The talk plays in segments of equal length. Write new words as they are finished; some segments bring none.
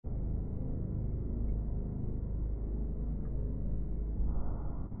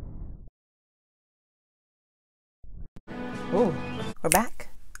We're back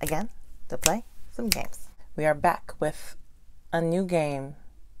again to play some games. We are back with a new game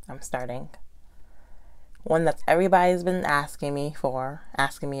I'm starting. One that everybody's been asking me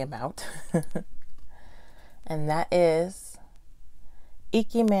about. And that is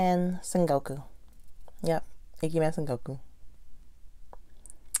Ikemen Sengoku. Yep, Ikemen Sengoku.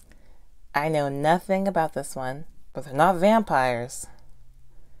 I know nothing about this one, but they're not vampires.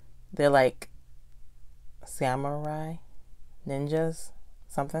 They're like samurai, ninjas,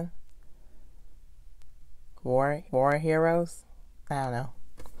 something. War heroes? I don't know.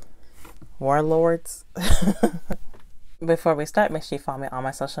 Warlords? Before we start, make sure you follow me on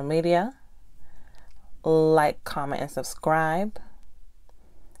my social media. Like, comment, and subscribe.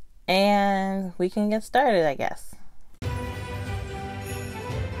 And we can get started, I guess.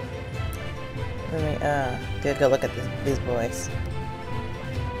 Let me get a good look at these boys.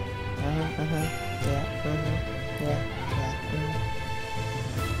 Yeah.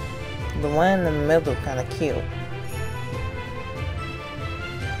 The one in the middle kind of cute.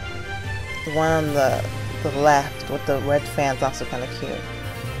 The one on the left with the red fan's also kind of cute.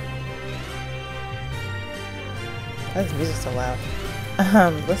 Why is the music so loud?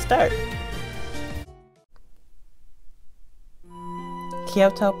 Let's start.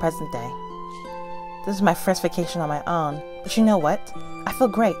 Kyoto, present day. This is my first vacation on my own, but you know what? I feel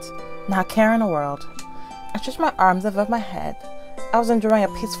great. Not a care in the world. I stretched my arms above my head. I was enjoying a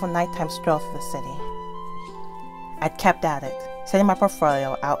peaceful nighttime stroll through the city. I'd kept at it, setting my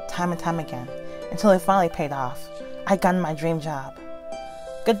portfolio out time and time again, until it finally paid off. I'd gotten my dream job.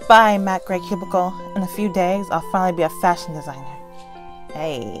 Goodbye, Matt Gray Cubicle. In a few days, I'll finally be a fashion designer.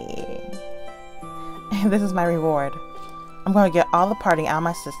 Hey. And this is my reward. I'm going to get all the partying out of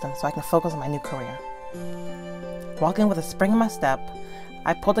my system so I can focus on my new career. Walking with a spring in my step,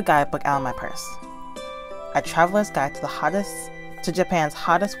 I pulled a guidebook out of my purse. A traveler's guide to Japan's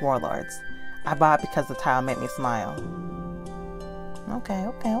hottest warlords. I bought it because the title made me smile. Okay.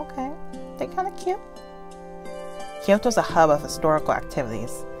 They're kind of cute. Kyoto's a hub of historical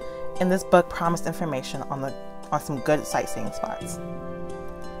activities, and this book promised information on some good sightseeing spots.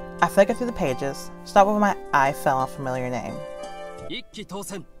 I flickered through the pages, stopped when my eye fell on a familiar name.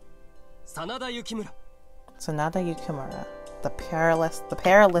 Sanada Yukimura, the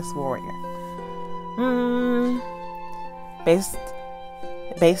perilous warrior.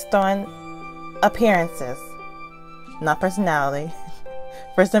 Based on appearances, not personality,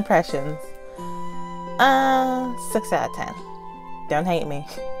 first impressions, 6 out of 10. Don't hate me.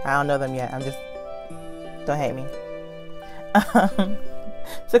 I don't know them yet. Don't hate me.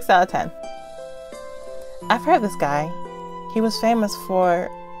 6 out of 10. I've heard of this guy. He was famous for...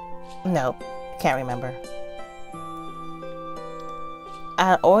 Nope, can't remember. I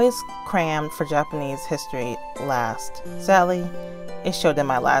had always crammed for Japanese history last. Sadly, it showed in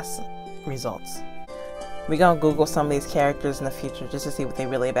my last results. We're gonna Google some of these characters in the future just to see what they're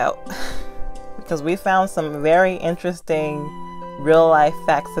really about. Because we found some very interesting real-life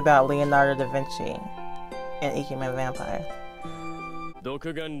facts about Leonardo da Vinci and Ikemen Vampire.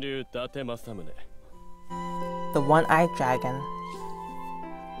 The One-Eyed Dragon,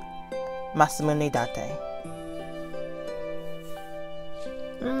 Masamune Date.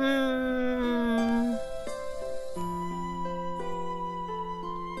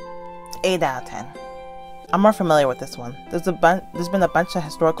 8 out of 10. I'm more familiar with this one. There's been a bunch of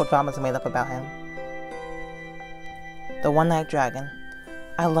historical dramas made up about him. The One-Eyed Dragon.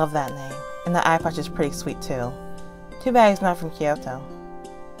 I love that name. And the eye patch is pretty sweet too. Too bad he's not from Kyoto.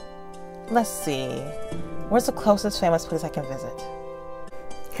 Let's see. Where's the closest famous place I can visit?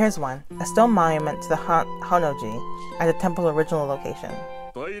 Here's one. A stone monument to the Honnoji at the temple's original location.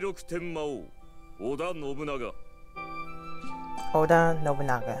 Oda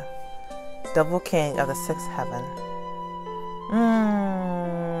Nobunaga. Double King of the Sixth Heaven.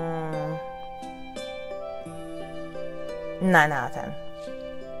 9 out of 10.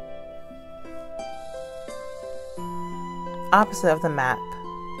 Opposite of the map,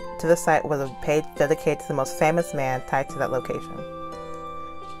 to the site was a page dedicated to the most famous man tied to that location.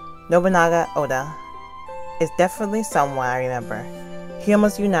 Nobunaga Oda is definitely someone I remember. He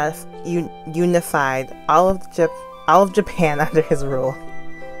almost unified all of Japan under his rule.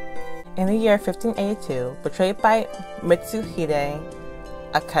 In the year 1582, betrayed by Mitsuhide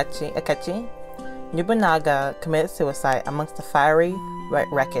Akechi, Nobunaga committed suicide amongst the fiery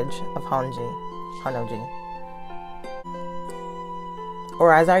wreckage of Honnoji.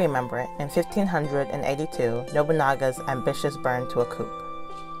 Or as I remember it, in 1582, Nobunaga's ambitions burned to a coup.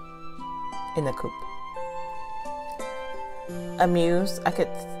 Amused, I could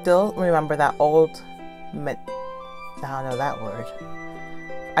still remember that old I don't know that word.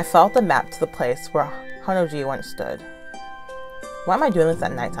 I followed the map to the place where Honoji once stood. Why am I doing this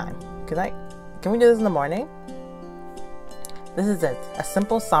at nighttime? Can we do this in the morning? This is it, a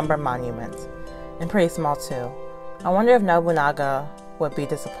simple somber monument. And pretty small too. I wonder if Nobunaga would be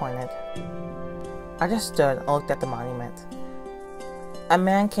disappointed. I just stood and looked at the monument. A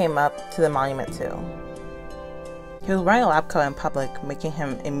man came up to the monument too. He was wearing a lab coat in public, making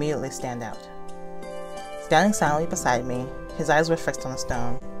him immediately stand out. Standing silently beside me, his eyes were fixed on the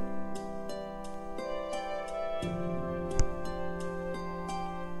stone.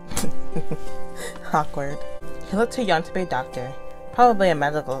 Awkward. He looked too young to be a doctor, probably a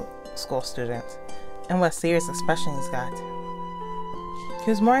medical school student, and what a serious expression he's got. He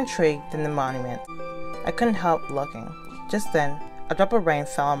was more intrigued than the monument. I couldn't help looking. Just then, a drop of rain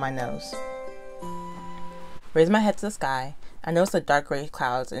fell on my nose. Raised my head to the sky, I noticed the dark gray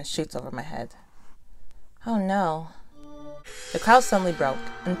clouds and sheets over my head. Oh no. The clouds suddenly broke,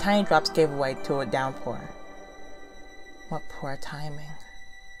 and tiny drops gave way to a downpour. What poor timing.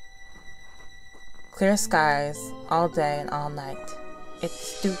 Clear skies all day and all night.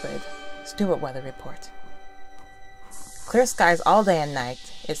 It's stupid. Stupid weather report. Clear skies all day and night,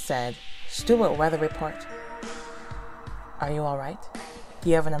 it said. Stupid weather report. Are you alright? Do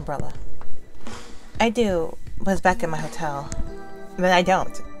you have an umbrella? I do, but it's back at my hotel. Then I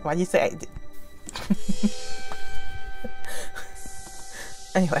don't. Why do you say I do?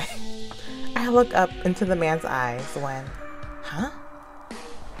 Anyway, I look up into the man's eyes when... Huh?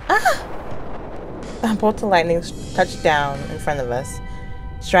 Ah! A bolt of lightning touched down in front of us,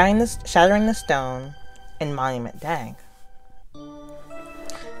 shattering the stone and monument. Dang.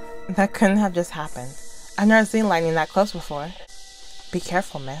 That couldn't have just happened. I've never seen lightning that close before. Be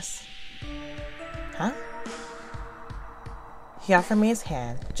careful, miss. Huh? He offered me his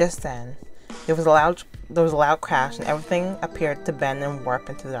hand. Just then, there was a loud crash and everything appeared to bend and warp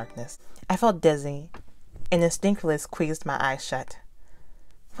into the darkness. I felt dizzy and instinctively squeezed my eyes shut.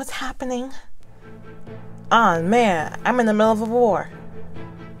 What's happening? Oh man, I'm in the middle of a war.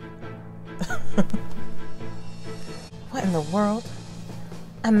 What in the world?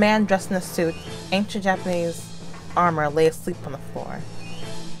 A man dressed in a suit, ancient Japanese armor lay asleep on the floor.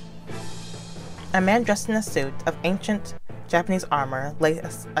 A man dressed in a suit of ancient Japanese armor lay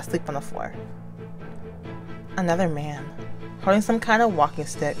asleep on the floor. Another man, holding some kind of walking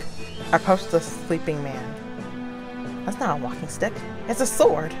stick, approached the sleeping man. That's not a walking stick, it's a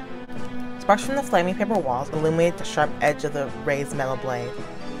sword! Sparks from the flaming paper walls illuminated the sharp edge of the raised metal blade.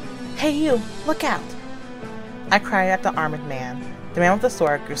 Hey you, look out! I cried at the armored man. The man with the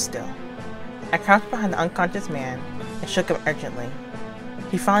sword grew still. I crouched behind the unconscious man and shook him urgently.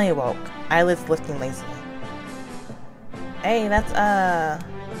 He finally awoke, eyelids lifting lazily. Hey, that's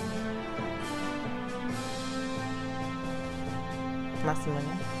Masamune?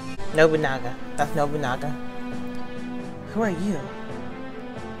 Nobunaga. That's Nobunaga. Who are you?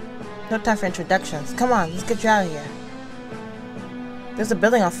 No time for introductions. Come on, let's get you out of here. There's a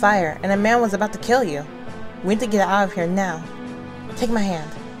building on fire, and a man was about to kill you. We need to get out of here now. Take my hand.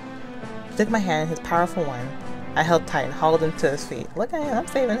 He took my hand in his powerful one. I held tight and hauled him to his feet. Look at him, I'm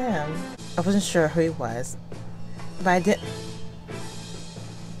saving him. I wasn't sure who he was, but I did...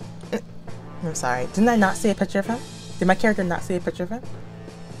 I'm sorry, didn't I not see a picture of him? Did my character not see a picture of him?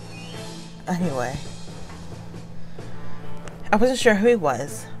 Anyway. I wasn't sure who he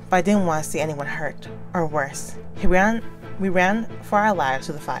was, but I didn't want to see anyone hurt, or worse. We ran for our lives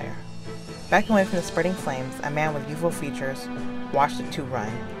to the fire. Backing away from the spreading flames, a man with youthful features watched the two run,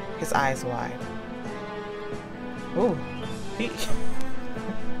 his eyes wide. Ooh.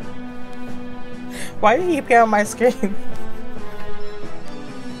 Why did he appear on my screen?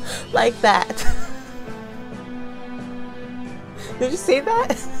 Like that. Did you see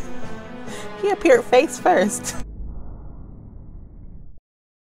that? He appeared face first.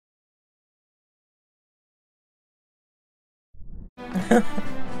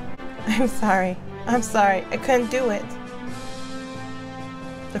 I'm sorry, I couldn't do it.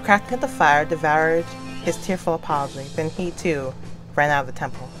 The crackling of the fire devoured his tearful apology, then he too ran out of the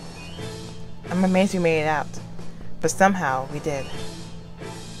temple. I'm amazed we made it out, but somehow we did.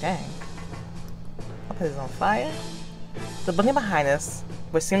 Dang. What is on fire? The building behind us,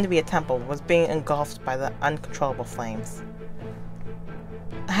 which seemed to be a temple, was being engulfed by the uncontrollable flames.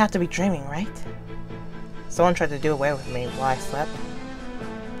 I have to be dreaming, right? Someone tried to do away with me while I slept.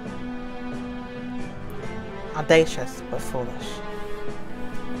 Audacious, but foolish.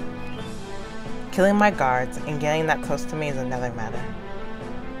 Killing my guards and getting that close to me is another matter.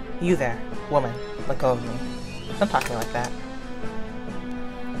 You there, woman, let go of me. Don't talk to me like that.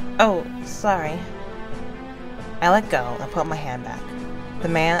 Oh, sorry. I let go and put my hand back. The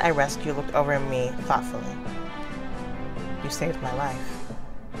man I rescued looked over at me thoughtfully. You saved my life.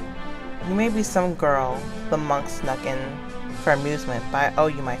 You may be some girl the monk snuck in for amusement, but I owe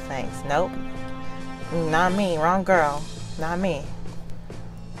you my thanks. Nope. Not me. Wrong girl. Not me.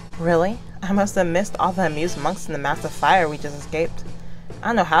 Really? I must have missed all the amused monks in the massive fire we just escaped. I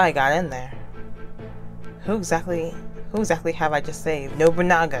don't know how I got in there. Who exactly have I just saved?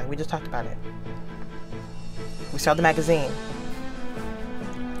 Nobunaga. We just talked about it. We saw the magazine.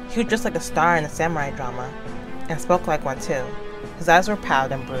 He was just like a star in a samurai drama, and spoke like one too. His eyes were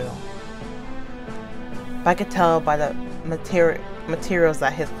proud and brutal. But I could tell by the materials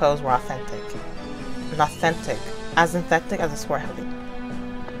that his clothes were authentic. As authentic as the sword held it.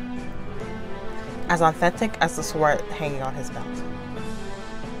 As authentic as the sword hanging on his belt.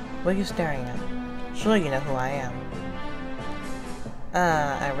 What are you staring at? Surely you know who I am.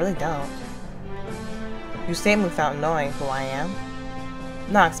 I really don't. You saved me without knowing who I am.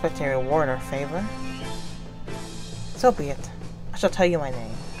 Not expecting a reward or favor. So be it. I shall tell you my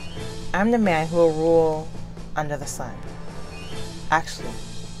name. I'm the man who will rule under the sun. Actually,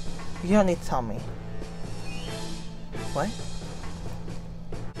 you don't need to tell me. What?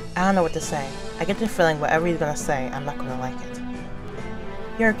 I don't know what to say. I get the feeling whatever you're gonna say, I'm not gonna like it.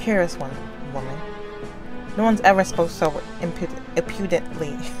 You're a curious one, woman. No one's ever spoke so impudently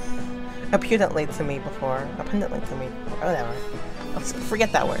to me before. Abundantly to me. Whatever.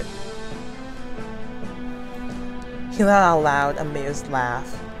 Forget that word. He let out a loud, amused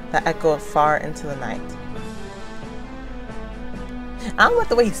laugh that echoed far into the night. I don't like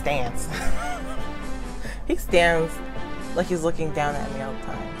the way he stands. He stands like he's looking down at me all the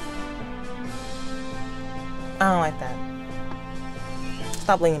time. I don't like that.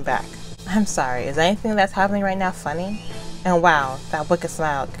 Stop leaning back. I'm sorry, is anything that's happening right now funny? And wow, that wicked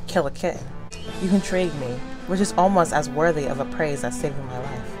smile could kill a kitten. You intrigue me, which is almost as worthy of a praise as saving my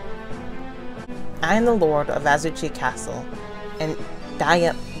life. I am the lord of Azuchi Castle, and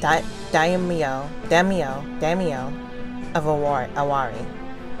daimyo of Awari,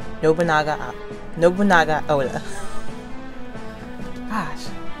 Nobunaga Oda. Gosh.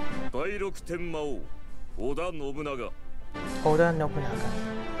 Oda Nobunaga,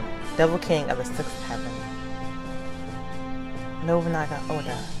 Devil King of the Sixth Heaven. Nobunaga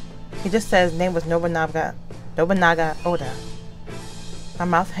Oda. He just said his name was Nobunaga Oda. My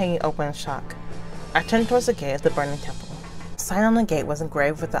mouth hanging open in shock. I turned towards the gate of the burning temple. The sign on the gate was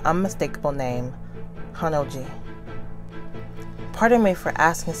engraved with the unmistakable name, Honoji. Pardon me for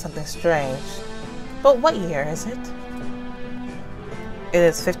asking something strange, but what year is it? It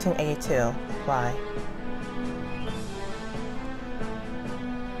is 1582. Why?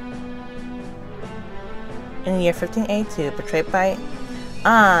 In the year 1582, betrayed by...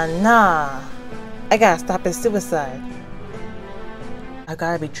 nah! I gotta stop his suicide. I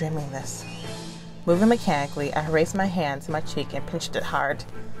gotta be dreaming this. Moving mechanically, I raised my hand to my cheek and pinched it hard.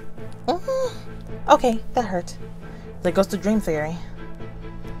 Okay, that hurt. There goes the dream theory.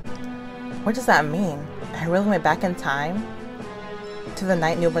 What does that mean? I really went back in time? To the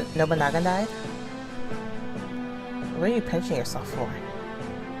night Nobunaga died? What are you pinching yourself for?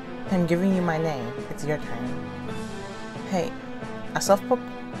 I'm giving you my name. It's your turn. Hey,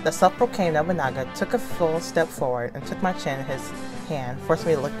 the self-proclaimed Nobunaga took a full step forward and took my chin in his hand, forcing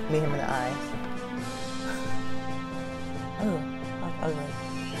me to look him in the eyes. Oh, that's ugly.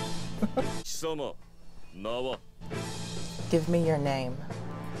 Give me your name.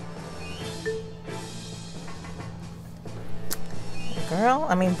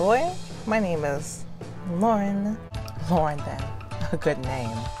 Boy, my name is Lauren. Lauren then. A good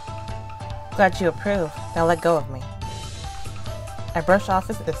name. Glad you approve. Now let go of me. I brush off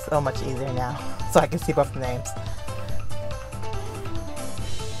it's so much easier now, so I can see both the names.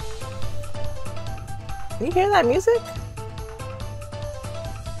 You hear that music?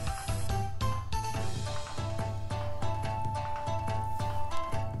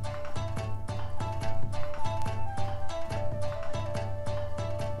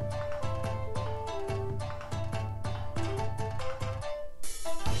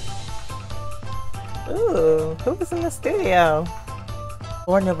 Ooh, who was in the studio?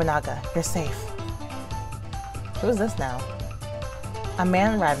 Lord Nobunaga, you're safe. Who's this now? A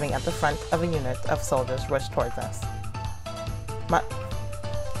man arriving at the front of a unit of soldiers rushed towards us.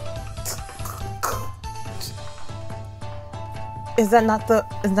 Is that not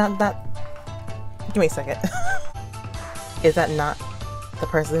give me a second. Is that not the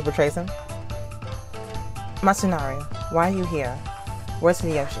person who betrays him? Matsunari, why are you here? Where's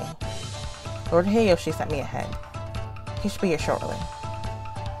Hideyoshi? Lord Hideyoshi sent me ahead. He should be here shortly.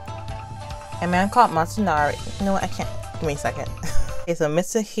 A man called Matsunari. You know what? I can't. Give me a second. Okay, so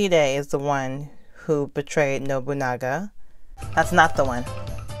Mitsuhide is the one who betrayed Nobunaga. That's not the one.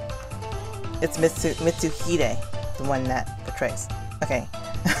 It's Mitsuhide, the one that betrays. Okay.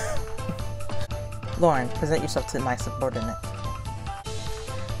 Lauren, present yourself to my subordinate.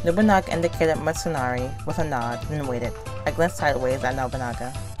 Nobunaga indicated Matsunari with a nod and waited. I glanced sideways at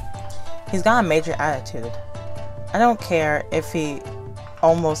Nobunaga. He's got a major attitude. I don't care if he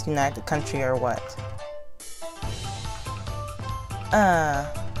almost united the country or what.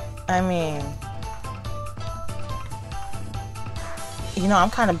 I mean, you know, I'm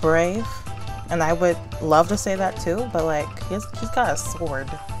kind of brave, and I would love to say that too, but like, he's got a sword.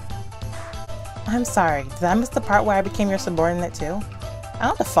 I'm sorry, did I miss the part where I became your subordinate too? I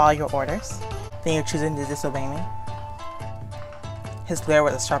don't have to follow your orders. Then you're choosing to disobey me? His glare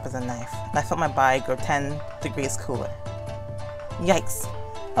was as sharp as a knife, and I felt my body grow 10 degrees cooler. Yikes.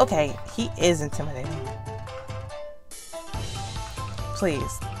 Okay, he is intimidating.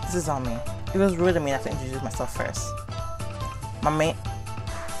 Please, this is on me. It was rude of me not to introduce myself first. My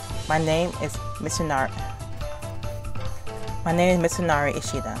name is Mitsunari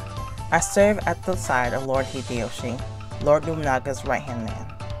Ishida. I serve at the side of Lord Hideyoshi, Lord Nobunaga's right-hand man.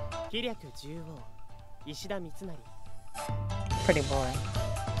 Pretty boy.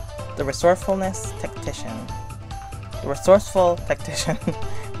 The resourceful tactician,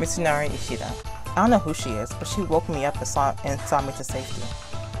 Mitsunari Ishida. I don't know who she is, but she woke me up and saw me to safety.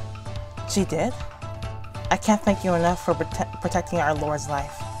 She did? I can't thank you enough for protecting our Lord's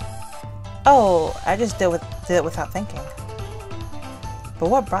life. Oh, I just did it without thinking. But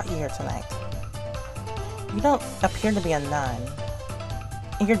what brought you here tonight? You don't appear to be a nun.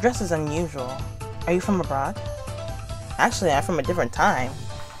 And your dress is unusual. Are you from abroad? Actually, I'm from a different time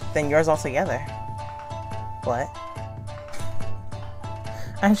than yours altogether. What?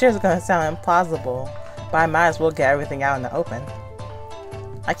 I'm sure it's gonna sound implausible, but I might as well get everything out in the open.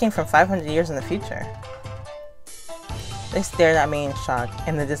 I came from 500 years in the future. They stared at me in shock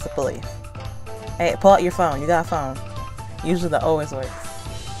and in disbelief. Hey, pull out your phone. You got a phone. Usually that always works.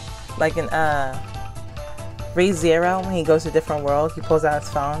 Like in Re:Zero, when he goes to a different world, he pulls out his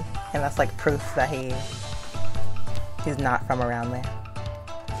phone, and that's like proof that he's not from around there.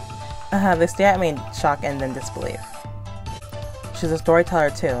 They stare at me in shock and then disbelief. She's a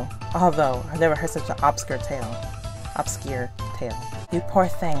storyteller too, although I've never heard such an obscure tale. You poor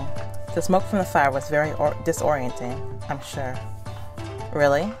thing. The smoke from the fire was very disorienting, I'm sure.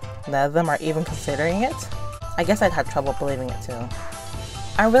 Really? None of them are even considering it? I guess I'd have trouble believing it too.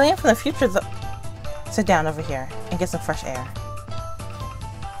 I really am from the future though. Sit down over here and get some fresh air.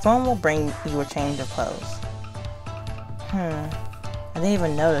 Someone will bring you a change of clothes. I didn't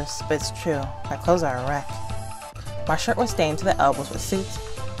even notice, but it's true. My clothes are a wreck. My shirt was stained to the elbows with soot,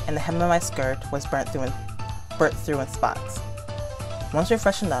 and the hem of my skirt was burnt through in spots. Once you're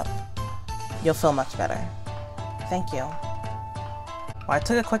freshened up, you'll feel much better. Thank you. While I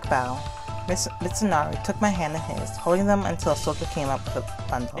took a quick bow, Mitsunari took my hand in his, holding them until a soldier came up with a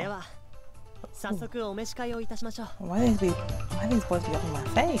bundle. Why these boys be up in my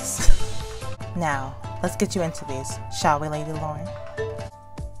face? Now, let's get you into these, shall we, Lady Lauren?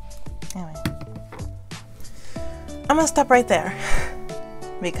 Anyway. I'm gonna stop right there,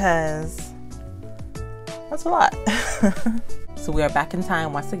 because that's a lot. So we are back in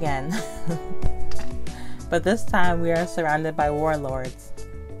time once again. But this time we are surrounded by warlords.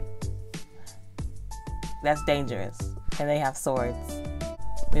 That's dangerous, and they have swords.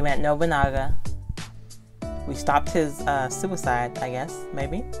 We met Nobunaga. We stopped his suicide, I guess,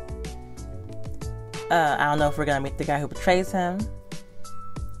 maybe. I don't know if we're gonna meet the guy who betrays him.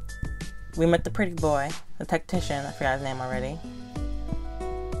 We met the pretty boy, the tactician, I forgot his name already.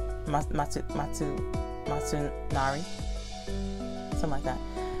 Matsunari? Something like that.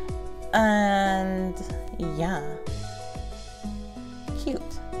 And yeah. Cute.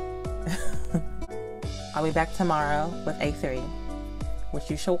 I'll be back tomorrow with A3, which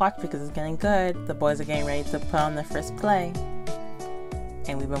you should watch because it's getting good. The boys are getting ready to put on their first play,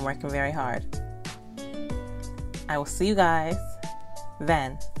 and we've been working very hard. I will see you guys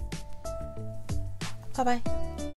then. Bye bye.